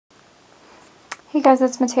Hey guys,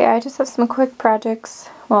 it's Matea. I just have some quick projects.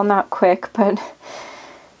 Well, not quick, but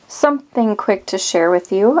something quick to share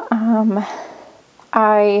with you.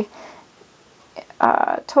 I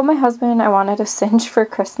told my husband I wanted a cinch for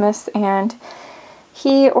Christmas, and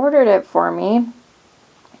he ordered it for me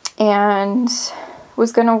and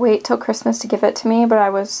was going to wait till Christmas to give it to me, but I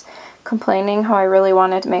was complaining how I really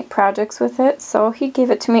wanted to make projects with it, so he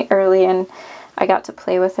gave it to me early and I got to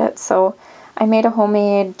play with it. So I made a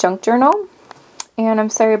homemade junk journal. And I'm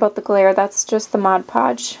sorry about the glare, that's just the Mod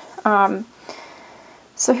Podge.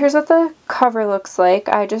 So here's what the cover looks like.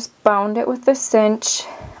 I just bound it with the cinch.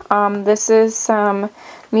 This is some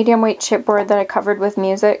medium weight chipboard that I covered with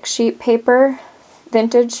music sheet paper,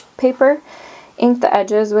 vintage paper. Inked the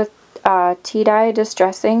edges with tea dye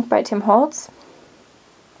Distress ink by Tim Holtz.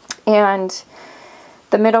 And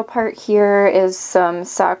the middle part here is some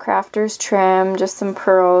Saw Crafters trim, just some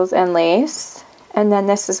pearls and lace. And then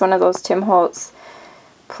this is one of those Tim Holtz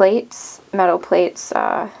plates, metal plates,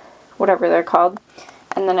 whatever they're called.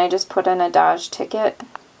 And then I just put an Adage ticket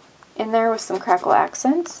in there with some crackle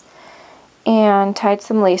accents and tied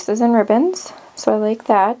some laces and ribbons, so I like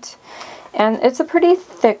that. And it's a pretty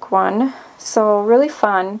thick one, so really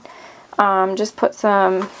fun. Just put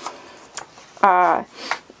some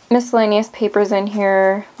miscellaneous papers in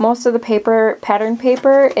here. Most of the paper, pattern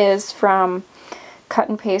paper, is from Cut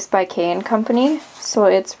and Paste by K & Company, so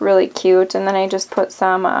it's really cute. And then I just put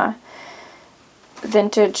some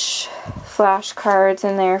vintage flashcards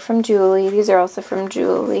in there from Julie. These are also from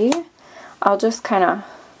Julie. I'll just kind of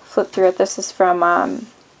flip through it. This is from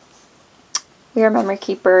We Are Memory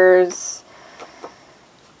Keepers.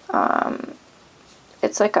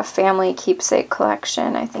 It's like a family keepsake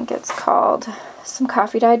collection, I think it's called. Some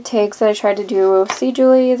coffee dyed tags that I tried to do. See,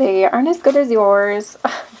 Julie, they aren't as good as yours.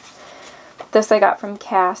 This I got from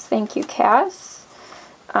Cass. Thank you, Cass.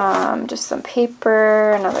 Just some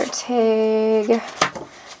paper, another tag.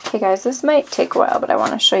 Okay, guys, this might take a while, but I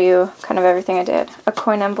want to show you kind of everything I did. A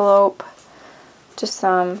coin envelope, just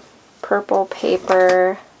some purple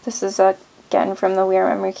paper. This is, again, from the We Are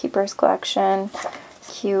Memory Keepers collection.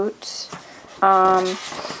 Cute.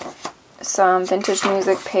 Some vintage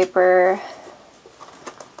music paper.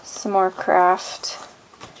 Some more craft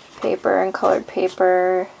paper and colored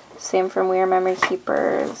paper. Same from We Are Memory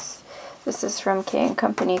Keepers. This is from K &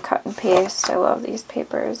 Company Cut and Paste. I love these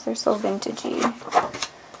papers. They're so vintagey.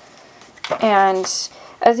 And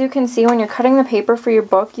as you can see, when you're cutting the paper for your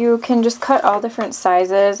book, you can just cut all different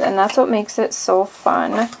sizes, and that's what makes it so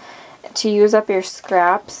fun to use up your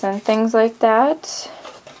scraps and things like that.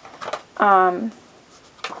 I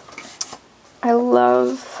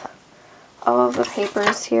love all of the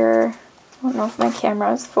papers here. I don't know if my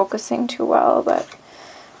camera is focusing too well, but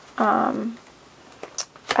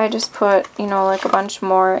I just put, you know, like a bunch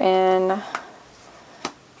more in. Let's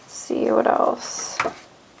see what else.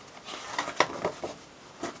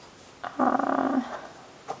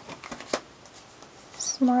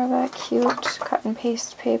 Some more of that cute cut and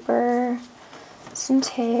paste paper. Some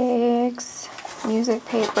tags. Music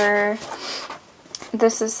paper.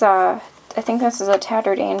 This is, I think this is a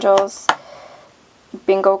Tattered Angels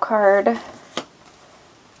bingo card.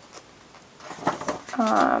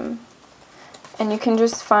 And you can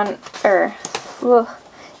just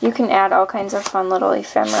you can add all kinds of fun little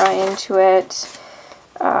ephemera into it.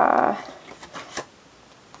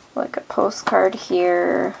 Like a postcard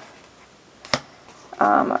here.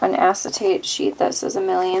 An acetate sheet that says "A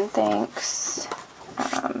Million Thanks."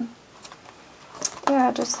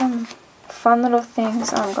 Yeah, just some fun little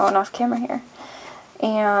things. Oh, I'm going off camera here.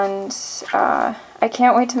 And I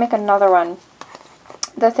can't wait to make another one.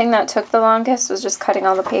 The thing that took the longest was just cutting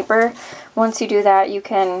all the paper. Once you do that, you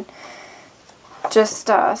can just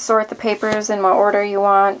sort the papers in what order you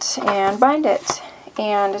want and bind it.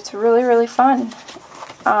 And it's really, really fun.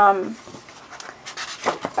 I'm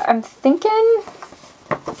thinking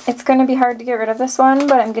it's going to be hard to get rid of this one,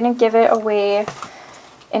 but I'm going to give it away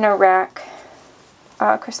in a rack,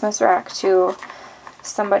 Christmas rack, to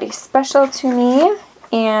somebody special to me.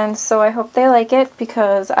 And so I hope they like it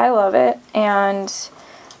because I love it. And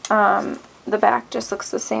the back just looks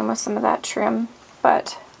the same with some of that trim,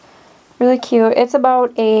 but really cute. It's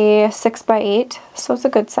about a 6x8, so it's a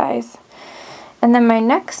good size. And then my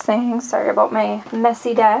next thing, sorry about my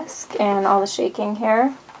messy desk and all the shaking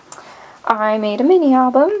here, I made a mini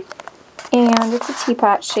album, and it's a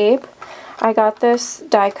teapot shape. I got this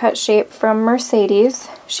die cut shape from Mercedes.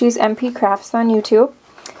 She's MP Crafts on YouTube.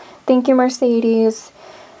 Thank you, Mercedes.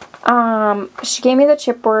 She gave me the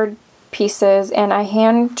chipboard pieces, and I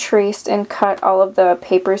hand traced and cut all of the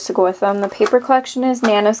papers to go with them. The paper collection is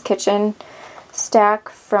Nana's Kitchen stack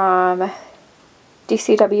from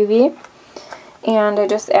DCWV. And I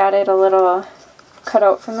just added a little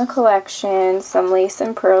cutout from the collection, some lace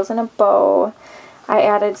and pearls and a bow. I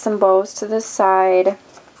added some bows to the side,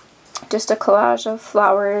 just a collage of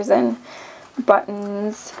flowers and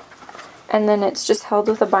buttons, and then it's just held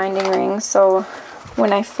with a binding ring, so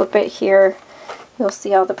when I flip it here you'll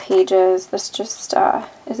see all the pages. This just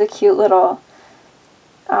is a cute little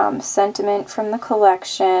sentiment from the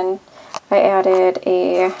collection. I added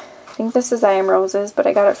I think this is I Am Roses, but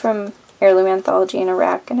I got it from Heirloom Anthology in a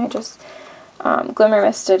rack, and I just glimmer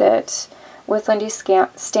misted it with Lindy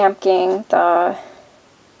Stamp Gang, the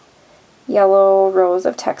Yellow Rose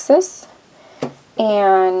of Texas,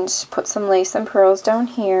 and put some lace and pearls down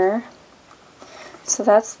here. So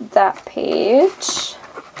that's that page.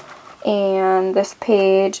 And this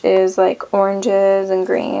page is like oranges and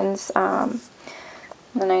greens.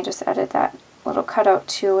 Then I just added that little cutout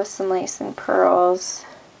too with some lace and pearls.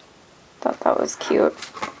 Thought that was cute.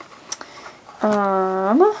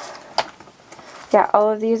 Yeah,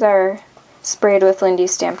 all of these are sprayed with Lindy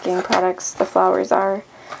Stamp Gang products. The flowers are.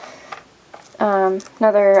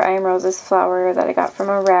 Another I Am Roses flower that I got from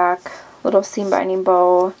a rack, little seam binding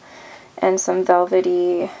bow, and some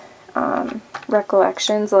velvety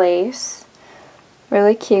Recollections lace.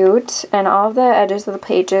 Really cute. And all of the edges of the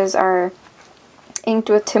pages are inked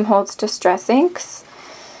with Tim Holtz Distress Inks.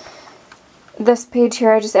 This page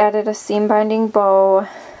here I just added a seam binding bow.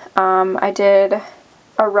 I did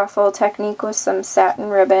a ruffle technique with some satin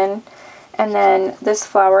ribbon, and then this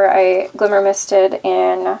flower I glimmer misted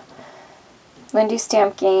in Lindy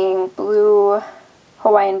Stamp Gang blue,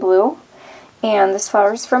 Hawaiian blue, and this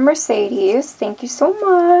flower is from Mercedes. Thank you so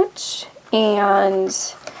much. And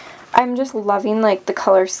I'm just loving like the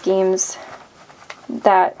color schemes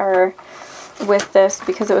that are with this,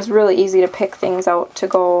 because it was really easy to pick things out to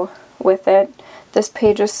go with it. This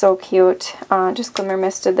page was so cute. Just glimmer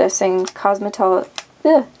misted this in Cotton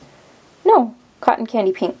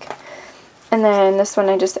Candy Pink. And then this one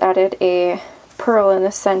I just added a pearl in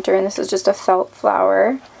the center, and this is just a felt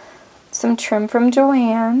flower. Some trim from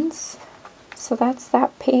Joann's. So that's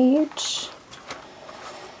that page.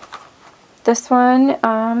 This one,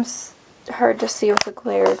 hard to see with the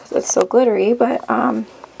glare because it's so glittery, but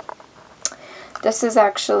this is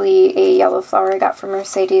actually a yellow flower I got from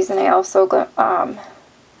Mercedes, and I also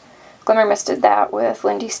glimmer misted that with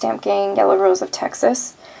Lindy Stamp Gang Yellow Rose of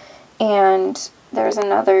Texas. And there's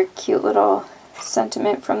another cute little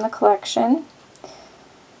sentiment from the collection.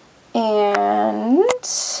 And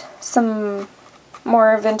some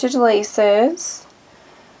more vintage laces.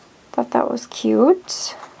 Thought that was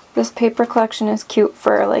cute. This paper collection is cute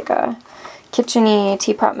for like a kitchen-y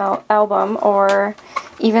teapot album, or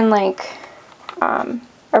even like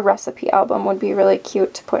a recipe album would be really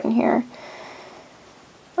cute to put in here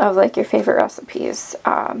of like your favorite recipes.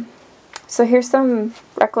 So here's some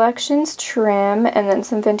Recollections trim, and then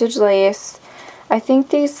some vintage lace. I think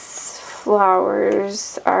these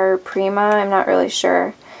flowers are Prima, I'm not really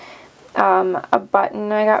sure. A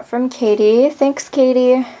button I got from Katie, thanks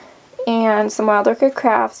Katie, and some Wild Orchid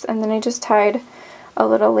Crafts, and then I just tied a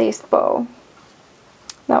little lace bow.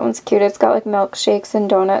 That one's cute. It's got like milkshakes and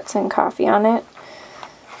donuts and coffee on it.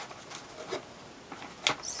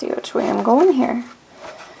 Let's see which way I'm going here.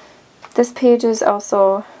 This page is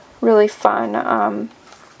also really fun.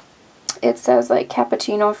 It says like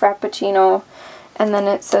cappuccino, frappuccino, and then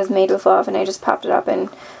it says made with love, and I just popped it up, and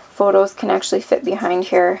photos can actually fit behind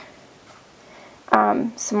here.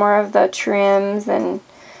 Some more of the trims, and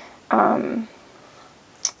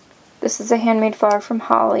this is a handmade flower from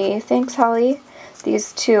Holly. Thanks Holly.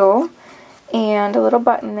 These two, and a little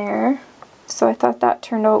button there. So I thought that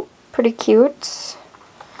turned out pretty cute.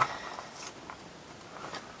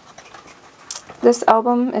 This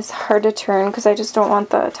album is hard to turn because I just don't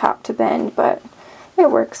want the top to bend, but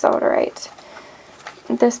it works out alright.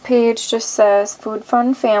 This page just says Food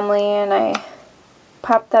Fun Family, and I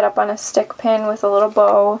popped that up on a stick pin with a little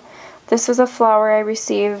bow. This was a flower I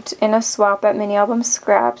received in a swap at Mini Album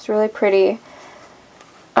Scraps. Really pretty.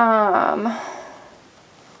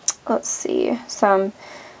 Let's see. Some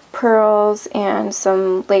pearls and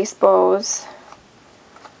some lace bows.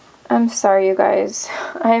 I'm sorry you guys.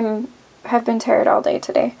 Have been tired all day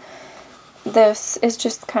today. This is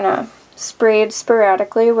just kind of sprayed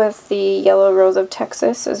sporadically with the Yellow Rose of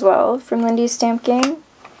Texas as well from Lindy Stamp Gang.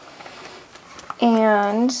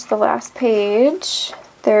 And the last page,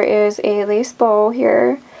 there is a lace bow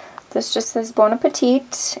here. This just says Bon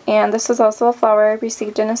Appetit, and this is also a flower I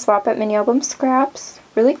received in a swap at Mini Album Scraps.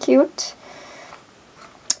 Really cute.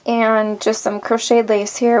 And just some crocheted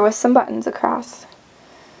lace here with some buttons across.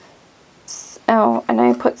 Oh, and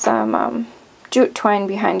I put some jute twine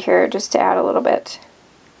behind here just to add a little bit.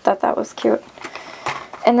 Thought that was cute.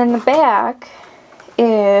 And then the back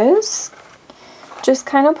is just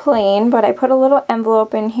kind of plain, but I put a little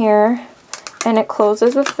envelope in here and it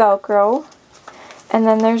closes with Velcro. And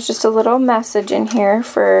then there's just a little message in here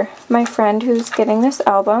for my friend who's getting this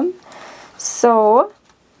album. So,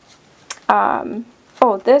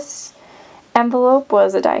 oh, this envelope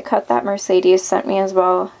was a die cut that Mercedes sent me as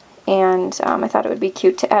well. And I thought it would be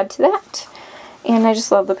cute to add to that. And I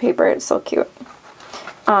just love the paper, it's so cute.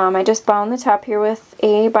 I just bound the top here with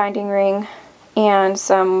a binding ring and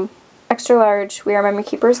some extra large We Are Memory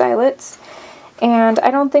Keepers eyelets. And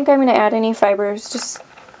I don't think I'm going to add any fibers just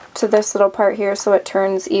to this little part here so it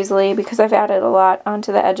turns easily, because I've added a lot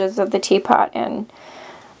onto the edges of the teapot. And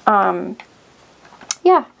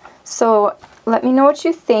yeah, so let me know what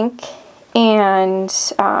you think, and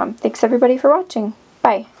thanks everybody for watching.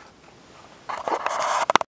 Bye.